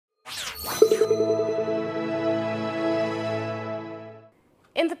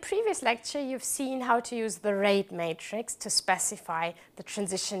the previous lecture, you've seen how to use the rate matrix to specify the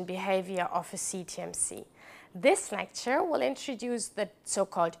transition behavior of a CTMC. This lecture will introduce the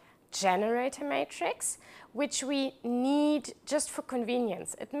so-called generator matrix, which we need just for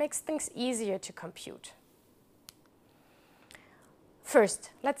convenience. It makes things easier to compute.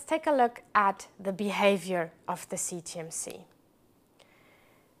 First, let's take a look at the behavior of the CTMC.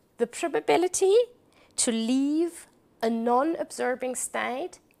 The probability to leave a non-absorbing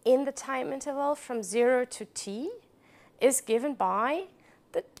state in the time interval from 0 to t is given by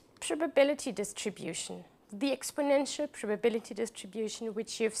the probability distribution, the exponential probability distribution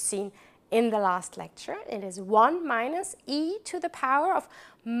which you've seen in the last lecture. It is 1 minus e to the power of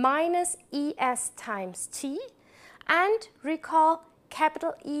minus es times t, and recall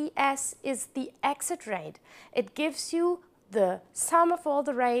capital ES is the exit rate. It gives you the sum of all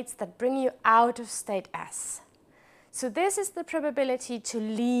the rates that bring you out of state S. So this is the probability to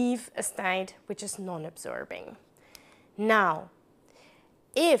leave a state which is non-absorbing. Now,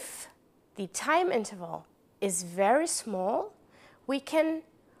 if the time interval is very small, we can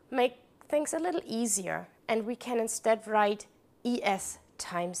make things a little easier, and we can instead write ES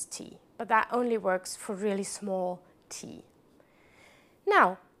times t, but that only works for really small t.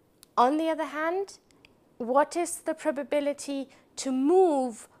 Now, on the other hand, what is the probability to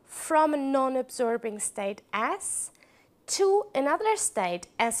move from a non-absorbing state S to another state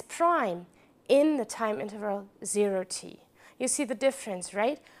S prime in the time interval 0t? You see the difference,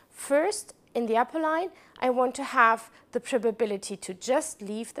 right? First, in the upper line, I want to have the probability to just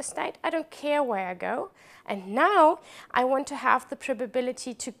leave the state. I don't care where I go. And now I want to have the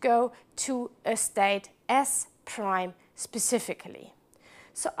probability to go to a state S prime specifically.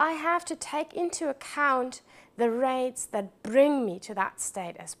 So I have to take into account the rates that bring me to that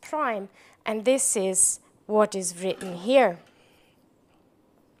state S prime, and this is what is written here.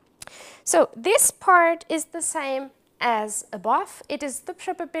 So this part is the same as above. It is the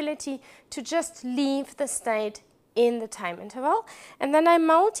probability to just leave the state in the time interval, and then I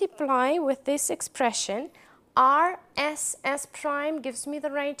multiply with this expression. RS S prime gives me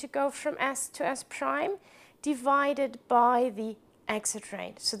the rate to go from S to S prime divided by the exit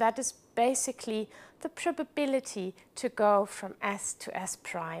rate. So that is basically the probability to go from S to S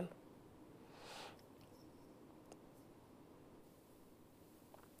prime.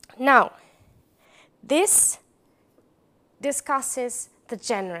 Now, this discusses the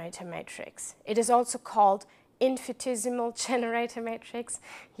generator matrix. It is also called infinitesimal generator matrix.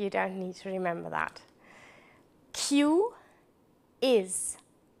 You don't need to remember that. Q is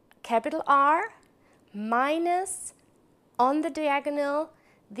capital R minus, on the diagonal,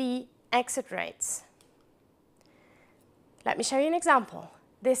 the exit rates. Let me show you an example.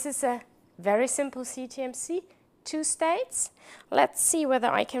 This is a very simple CTMC, 2 states. Let's see whether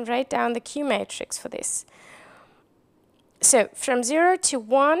I can write down the Q matrix for this. So from 0 to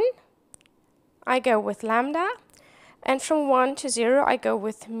 1, I go with lambda, and from 1 to 0, I go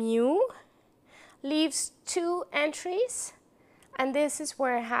with mu. Leaves 2 entries, and this is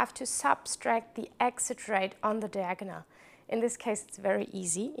where I have to subtract the exit rate on the diagonal. In this case, it's very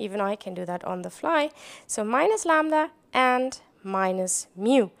easy. Even I can do that on the fly. So minus lambda and minus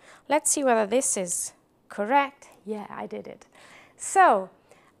mu. Let's see whether this is correct. Yeah, I did it. So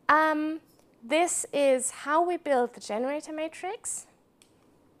this is how we build the generator matrix.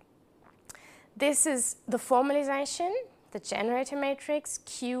 This is the formalization. The generator matrix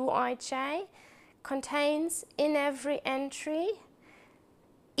Qij contains in every entry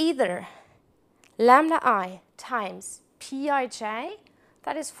either lambda I times Pij,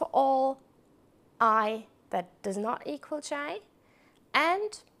 that is for all I that does not equal j,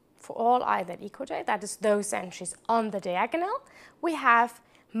 and for all I that equal j, that is those entries on the diagonal, we have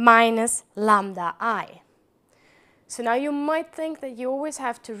minus lambda I. So now you might think that you always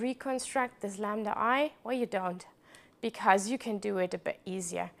have to reconstruct this lambda I. Well, you don't, because you can do it a bit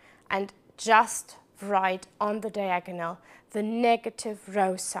easier and just write on the diagonal the negative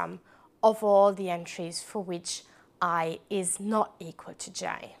row sum of all the entries for which I is not equal to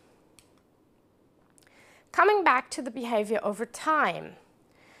j. Coming back to the behavior over time.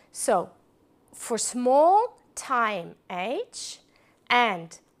 So for small time h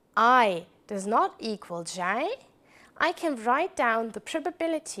and I does not equal j, I can write down the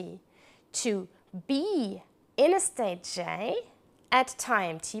probability to be in a state j at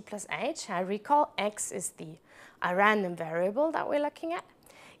time t plus h. I recall x is the random variable that we're looking at.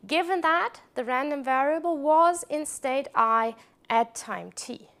 Given that the random variable was in state I at time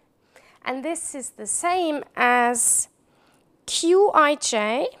t. And this is the same as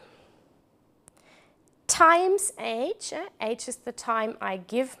Qij times h. H is the time I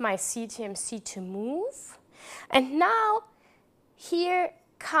give my CTMC to move. And now here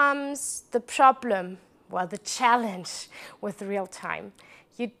comes the problem, well, the challenge with real time.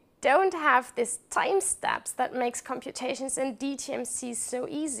 You don't have this time steps that makes computations in DTMC so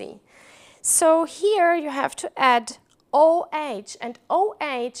easy. So here you have to add OH, and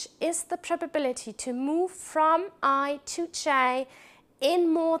OH is the probability to move from I to J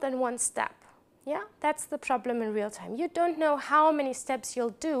in more than one step. Yeah, that's the problem in real time. You don't know how many steps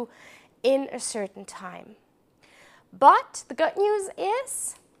you'll do in a certain time. But the good news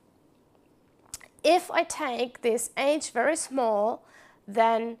is, if I take this h very small,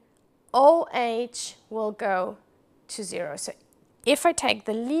 then OH will go to 0. So if I take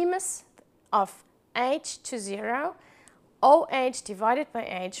the limit of h to 0, OH divided by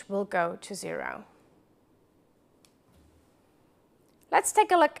h will go to 0. Let's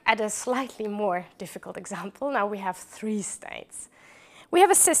take a look at a slightly more difficult example. Now we have 3 states. We have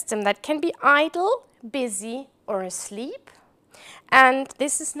a system that can be idle, busy, or asleep. And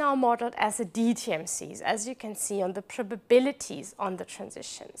this is now modeled as a DTMC, as you can see on the probabilities on the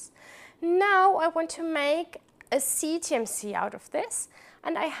transitions. Now I want to make a CTMC out of this,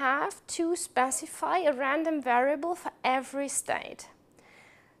 and I have to specify a random variable for every state.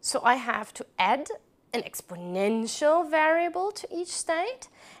 So I have to add an exponential variable to each state,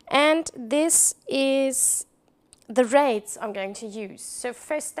 and this is the rates I'm going to use. So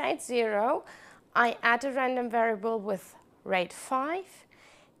for state 0, I add a random variable with rate 5.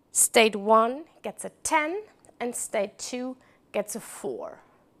 State 1 gets a 10, and state 2 gets a 4.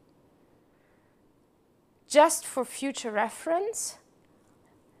 Just for future reference,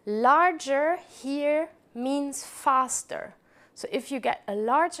 larger here means faster. So if you get a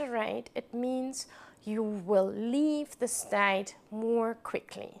larger rate, it means you will leave the state more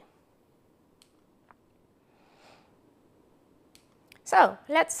quickly. So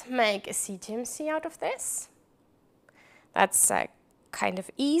let's make a CTMC out of this. That's kind of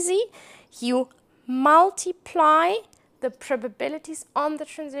easy. You multiply the probabilities on the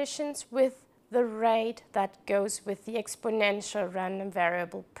transitions with the rate that goes with the exponential random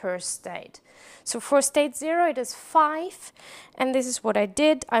variable per state. So for state 0, it is 5, and this is what I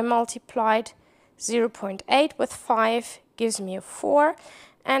did. I multiplied 0.8 with 5, gives me a 4,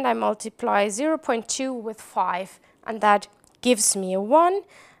 and I multiply 0.2 with 5, and that gives me a 1,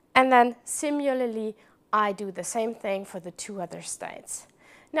 and then similarly I do the same thing for the 2 other states.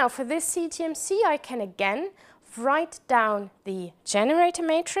 Now for this CTMC I can again write down the generator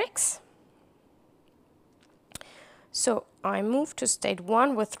matrix. So I move to state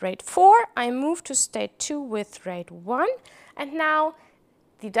 1 with rate 4, I move to state 2 with rate 1, and now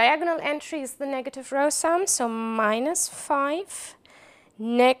the diagonal entry is the negative row sum, so minus 5.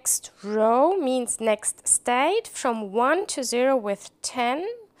 Next row means next state, from 1 to 0 with 10,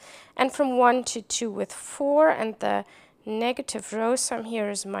 and from 1 to 2 with 4, and the negative row sum here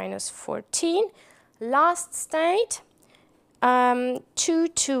is minus 14. Last state, 2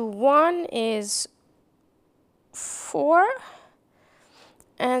 to 1 is 4,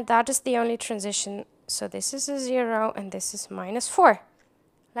 and that is the only transition. So this is a 0, and this is minus 4.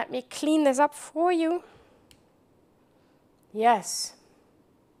 Let me clean this up for you. Yes.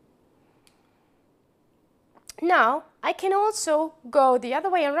 Now, I can also go the other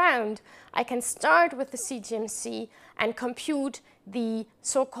way around. I can start with the CTMC and compute the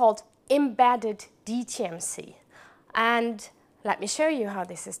so-called embedded DTMC. And let me show you how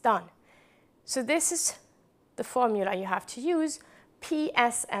this is done. So this is the formula you have to use.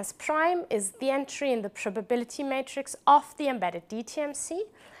 PSS prime is the entry in the probability matrix of the embedded DTMC,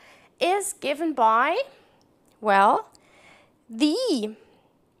 is given by, well, the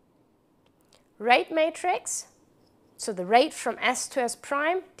rate matrix, so the rate from S to S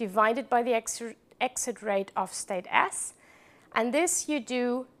prime divided by the exit rate of state S, and this you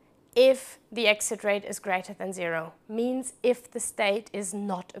do if the exit rate is greater than 0, means if the state is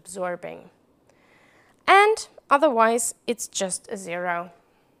not absorbing. And otherwise, it's just a 0.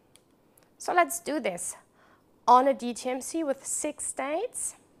 So let's do this. On a DTMC with 6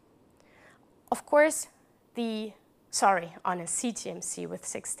 states, of course, on a CTMC with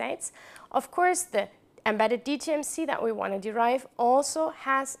 6 states, of course, the embedded DTMC that we want to derive also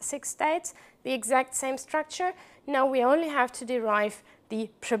has 6 states, the exact same structure. Now we only have to derive the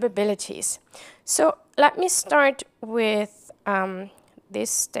probabilities. So let me start with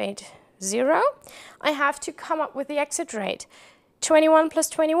this state 0. I have to come up with the exit rate. 21 plus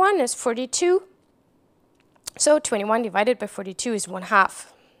 21 is 42. So 21 divided by 42 is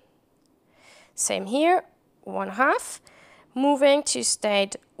 1/2. Same here, 1/2. Moving to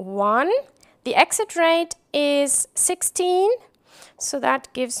state 1, The exit rate is 16, so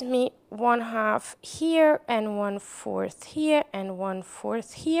that gives me 1/2 here and 1/4 here and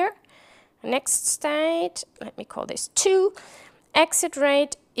 1/4 here. Next state, let me call this 2. Exit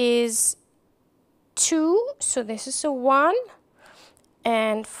rate is 2, so this is a 1.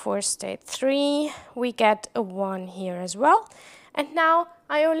 And for state 3, we get a 1 here as well. And now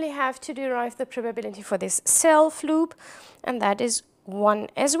I only have to derive the probability for this self loop, and that is 1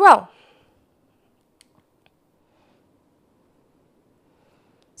 as well.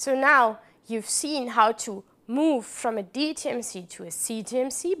 So now you've seen how to move from a DTMC to a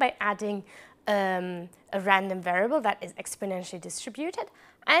CTMC by adding a random variable that is exponentially distributed.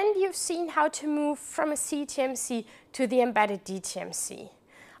 And you've seen how to move from a CTMC to the embedded DTMC.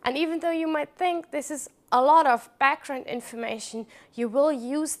 And even though you might think this is a lot of background information, you will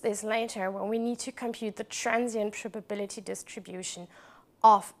use this later when we need to compute the transient probability distribution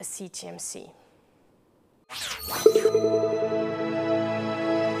of a CTMC.